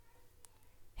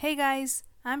Hey guys,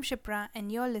 I'm Shipra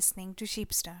and you're listening to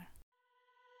Sheepstar.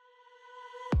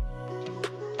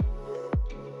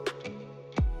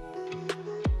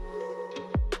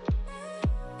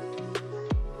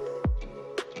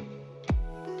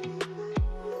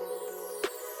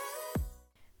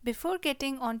 Before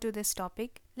getting onto this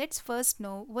topic, let's first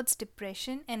know what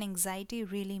depression and anxiety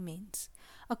really means.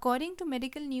 According to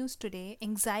medical news today,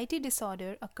 anxiety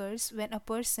disorder occurs when a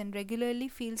person regularly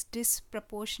feels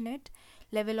disproportionate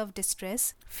level of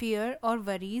distress, fear or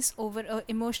worries over an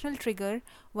emotional trigger,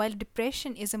 while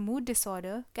depression is a mood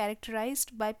disorder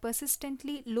characterized by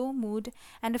persistently low mood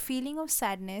and a feeling of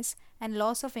sadness and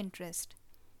loss of interest.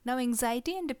 Now,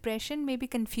 anxiety and depression may be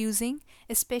confusing,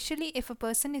 especially if a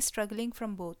person is struggling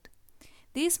from both.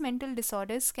 These mental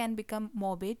disorders can become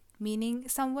morbid, meaning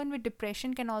someone with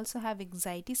depression can also have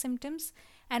anxiety symptoms,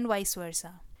 and vice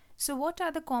versa. So, what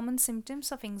are the common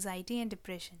symptoms of anxiety and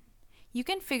depression? You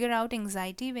can figure out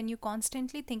anxiety when you're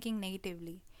constantly thinking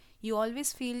negatively. You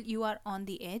always feel you are on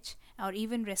the edge or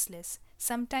even restless.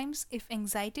 Sometimes, if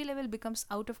anxiety level becomes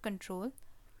out of control,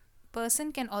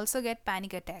 person can also get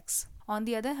panic attacks. On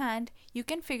the other hand, you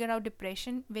can figure out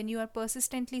depression when you are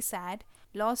persistently sad,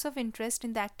 loss of interest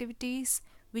in the activities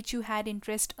which you had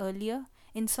interest earlier,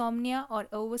 insomnia or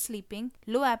oversleeping,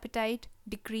 low appetite,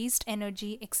 decreased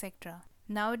energy, etc.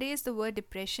 Nowadays, the word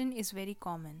depression is very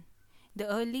common. The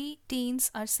early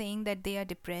teens are saying that they are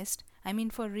depressed. I mean,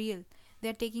 for real. They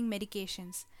are taking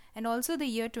medications. And also, the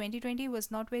year 2020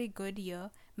 was not very good year.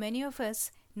 Many of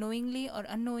us knowingly or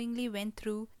unknowingly went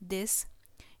through this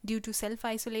due to self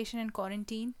isolation and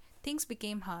quarantine. Things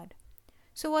became hard.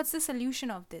 So, what's the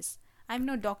solution of this? I'm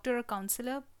no doctor or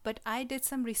counselor, but I did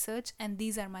some research and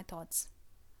these are my thoughts.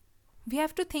 We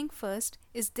have to think first,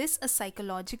 is this a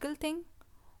psychological thing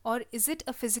or is it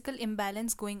a physical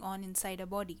imbalance going on inside our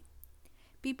body?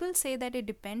 People say that it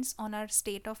depends on our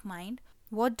state of mind.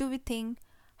 What do we think?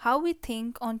 How we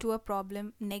think onto a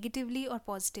problem negatively or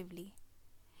positively?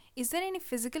 Is there any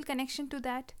physical connection to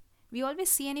that? We always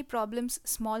see any problems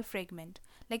small fragment.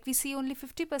 Like we see only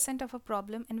 50% of a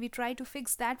problem and we try to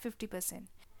fix that 50%.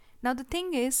 Now the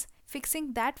thing is,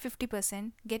 fixing that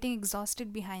 50%, getting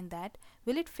exhausted behind that,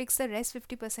 will it fix the rest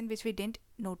 50% which we didn't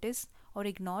notice or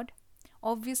ignored?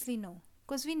 Obviously no.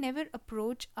 Because we never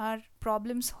approach our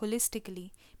problems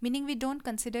holistically, meaning we don't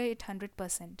consider it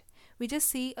 100%. We just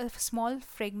see a small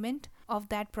fragment of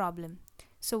that problem.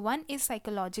 So, one is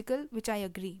psychological, which I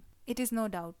agree. It is no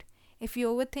doubt. If we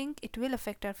overthink, it will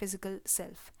affect our physical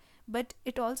self. But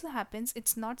it also happens,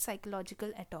 it's not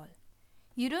psychological at all.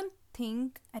 You don't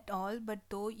think at all, but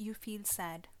though you feel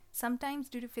sad. Sometimes,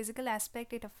 due to physical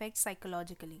aspect, it affects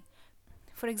psychologically.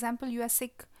 For example, you are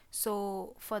sick,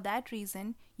 so for that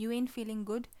reason, you ain't feeling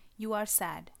good, you are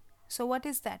sad. So, what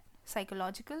is that?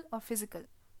 Psychological or physical?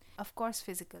 Of course,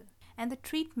 physical. And the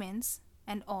treatments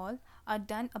and all are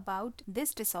done about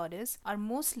these disorders are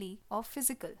mostly of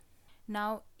physical.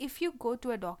 Now, if you go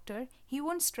to a doctor, he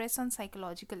won't stress on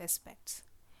psychological aspects,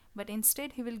 but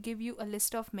instead he will give you a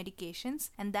list of medications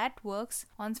and that works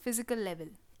on physical level.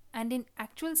 And in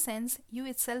actual sense, you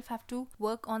itself have to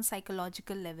work on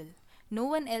psychological level. No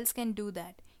one else can do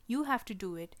that. You have to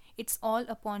do it. It's all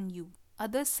upon you.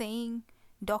 Others saying,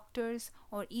 doctors,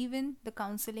 or even the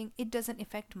counseling, it doesn't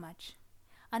affect much.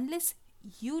 Unless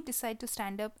you decide to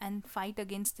stand up and fight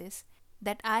against this,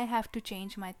 that I have to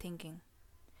change my thinking.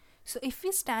 So, if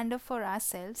we stand up for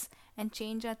ourselves and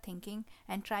change our thinking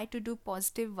and try to do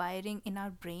positive wiring in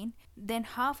our brain, then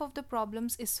half of the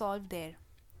problems is solved there.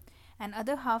 And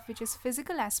other half, which is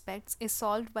physical aspects, is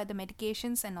solved by the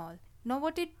medications and all. Now,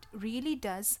 what it really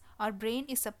does, our brain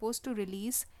is supposed to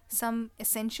release some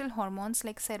essential hormones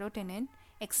like serotonin,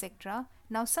 etc.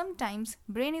 Now, sometimes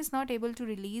brain is not able to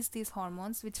release these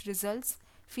hormones, which results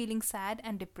feeling sad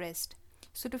and depressed.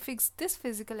 So, to fix this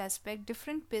physical aspect,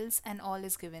 different pills and all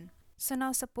is given. So,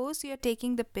 now suppose you are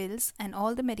taking the pills and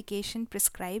all the medication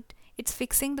prescribed, it's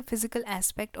fixing the physical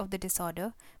aspect of the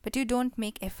disorder, but you don't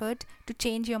make effort to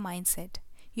change your mindset.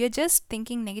 You're just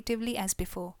thinking negatively as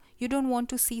before. You don't want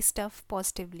to see stuff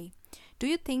positively. Do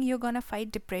you think you're gonna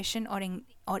fight depression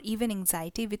or even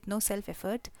anxiety with no self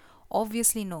effort?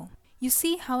 Obviously, no. You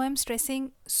see how I'm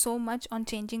stressing so much on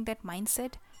changing that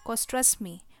mindset? Because trust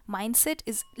me, mindset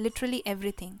is literally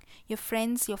everything. Your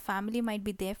friends, your family might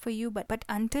be there for you, but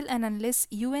until and unless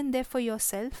you ain't there for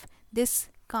yourself, this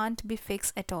can't be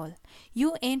fixed at all.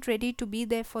 You ain't ready to be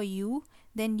there for you,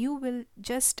 then you will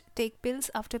just take pills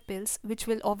after pills, which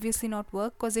will obviously not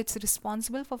work because it's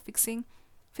responsible for fixing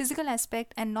physical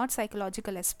aspect and not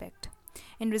psychological aspect.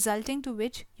 In resulting to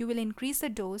which you will increase the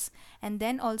dose and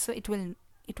then also it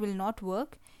will not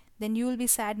work. then you will be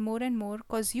sad more and more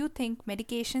because you think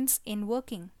medications ain't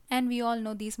working. And we all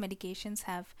know these medications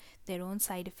have their own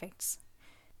side effects.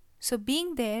 So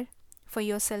being there for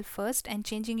yourself first and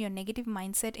changing your negative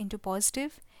mindset into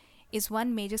positive is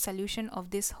one major solution of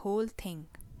this whole thing.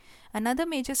 Another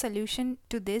major solution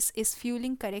to this is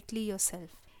fueling correctly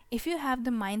yourself. If you have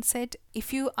the mindset,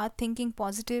 if you are thinking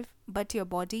positive but your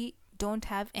body don't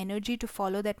have energy to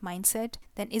follow that mindset,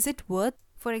 then is it worth?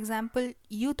 For example,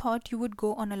 you thought you would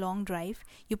go on a long drive,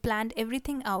 you planned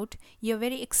everything out, you're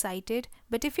very excited,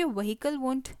 but if your vehicle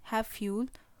won't have fuel,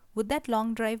 would that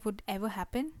long drive would ever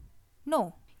happen?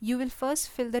 No. You will first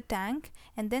fill the tank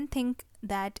and then think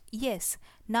that yes,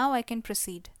 now I can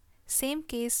proceed. Same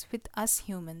case with us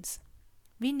humans.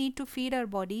 We need to feed our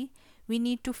body, we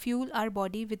need to fuel our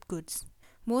body with goods.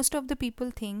 Most of the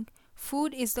people think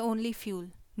food is the only fuel.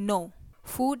 No,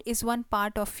 food is one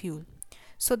part of fuel.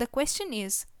 So the question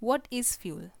is, what is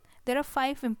fuel? There are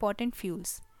 5 important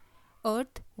fuels: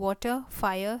 earth, water,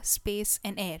 fire, space,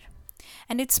 and air.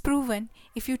 And it's proven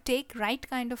if you take right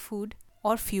kind of food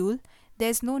or fuel,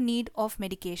 there's no need of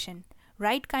medication.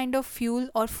 Right kind of fuel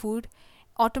or food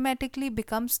automatically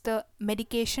becomes the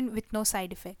medication with no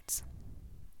side effects.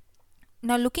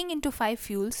 Now looking into 5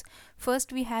 fuels,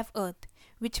 first we have earth,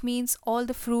 which means all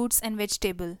the fruits and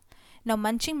vegetable. Now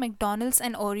munching McDonald's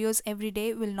and Oreos every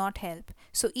day will not help.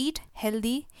 So eat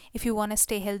healthy if you want to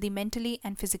stay healthy mentally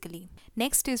and physically.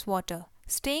 Next is water.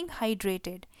 Staying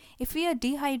hydrated. If we are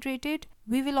dehydrated,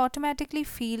 we will automatically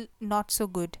feel not so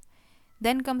good.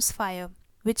 Then comes fire,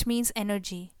 which means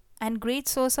energy. And great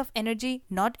source of energy,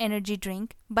 not energy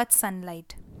drink, but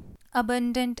sunlight.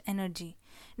 Abundant energy.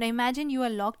 Now imagine you are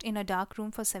locked in a dark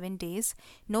room for 7 days,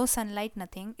 no sunlight,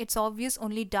 nothing. It's obvious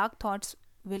only dark thoughts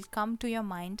will come to your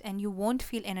mind and you won't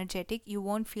feel energetic, you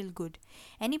won't feel good.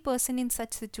 Any person in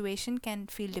such situation can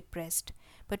feel depressed.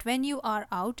 But when you are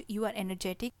out, you are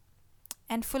energetic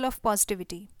and full of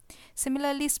positivity.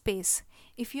 Similarly, space.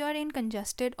 If you are in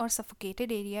congested or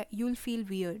suffocated area, you'll feel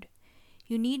weird.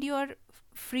 You need your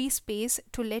free space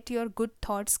to let your good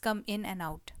thoughts come in and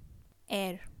out.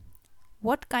 Air.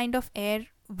 What kind of air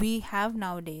we have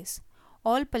nowadays?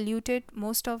 All polluted.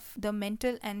 Most of the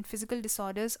mental and physical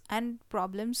disorders and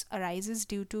problems arises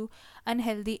due to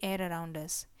unhealthy air around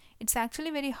us. It's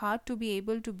actually very hard to be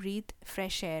able to breathe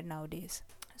fresh air nowadays.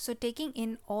 So taking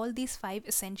in all these 5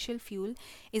 essential fuel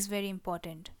is very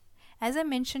important. As I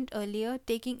mentioned earlier,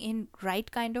 taking in right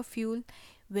kind of fuel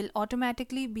will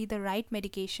automatically be the right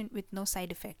medication with no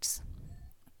side effects.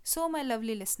 So my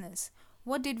lovely listeners,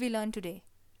 what did we learn today?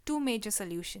 2 major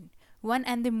solutions. One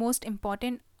and the most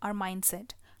important, our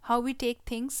mindset. How we take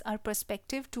things, our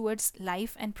perspective towards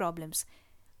life and problems.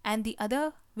 And the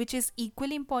other, which is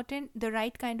equally important, the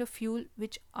right kind of fuel,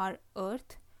 which are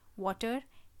earth, water,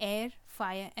 air,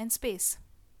 fire, and space.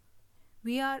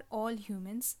 We are all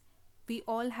humans. We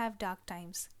all have dark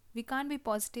times. We can't be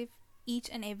positive each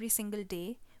and every single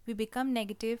day. We become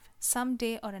negative some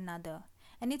day or another.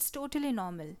 And it's totally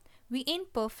normal. We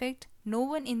ain't perfect. No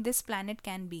one in this planet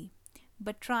can be.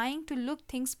 But trying to look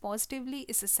things positively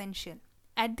is essential.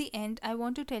 At the end, I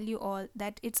want to tell you all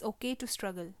that it's okay to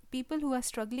struggle. People who are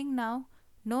struggling now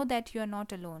know that you are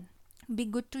not alone. Be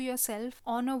good to yourself,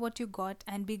 honor what you got,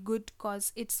 and be good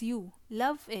cause it's you.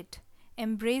 Love it.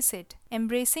 Embrace it.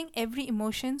 Embracing every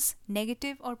emotions,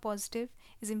 negative or positive,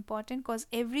 is important cause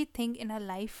everything in our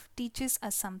life teaches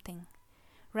us something.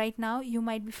 Right now, you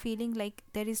might be feeling like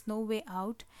there is no way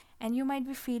out, and you might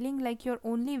be feeling like your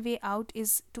only way out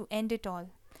is to end it all.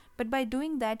 But by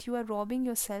doing that, you are robbing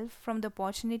yourself from the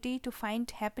opportunity to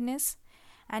find happiness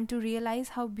and to realize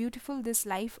how beautiful this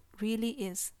life really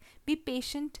is. Be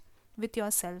patient with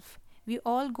yourself. We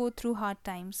all go through hard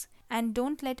times, and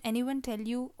don't let anyone tell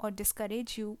you or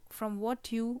discourage you from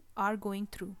what you are going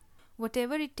through.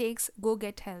 Whatever it takes, go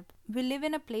get help. We live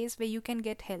in a place where you can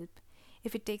get help.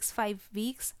 If it takes 5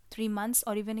 weeks, 3 months,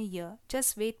 or even a year,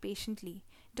 just wait patiently.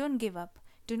 Don't give up.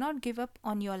 Do not give up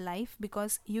on your life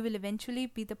because you will eventually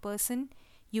be the person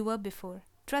you were before.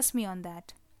 Trust me on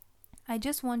that. I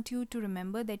just want you to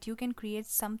remember that you can create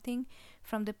something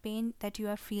from the pain that you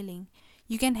are feeling.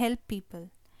 You can help people.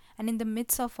 And in the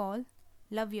midst of all,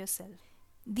 love yourself.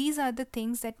 These are the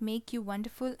things that make you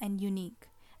wonderful and unique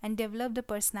and develop the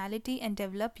personality and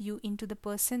develop you into the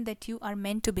person that you are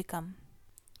meant to become.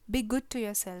 Be good to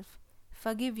yourself.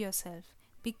 Forgive yourself.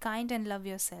 Be kind and love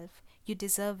yourself. You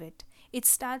deserve it. It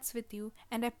starts with you,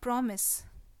 and I promise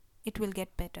it will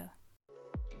get better.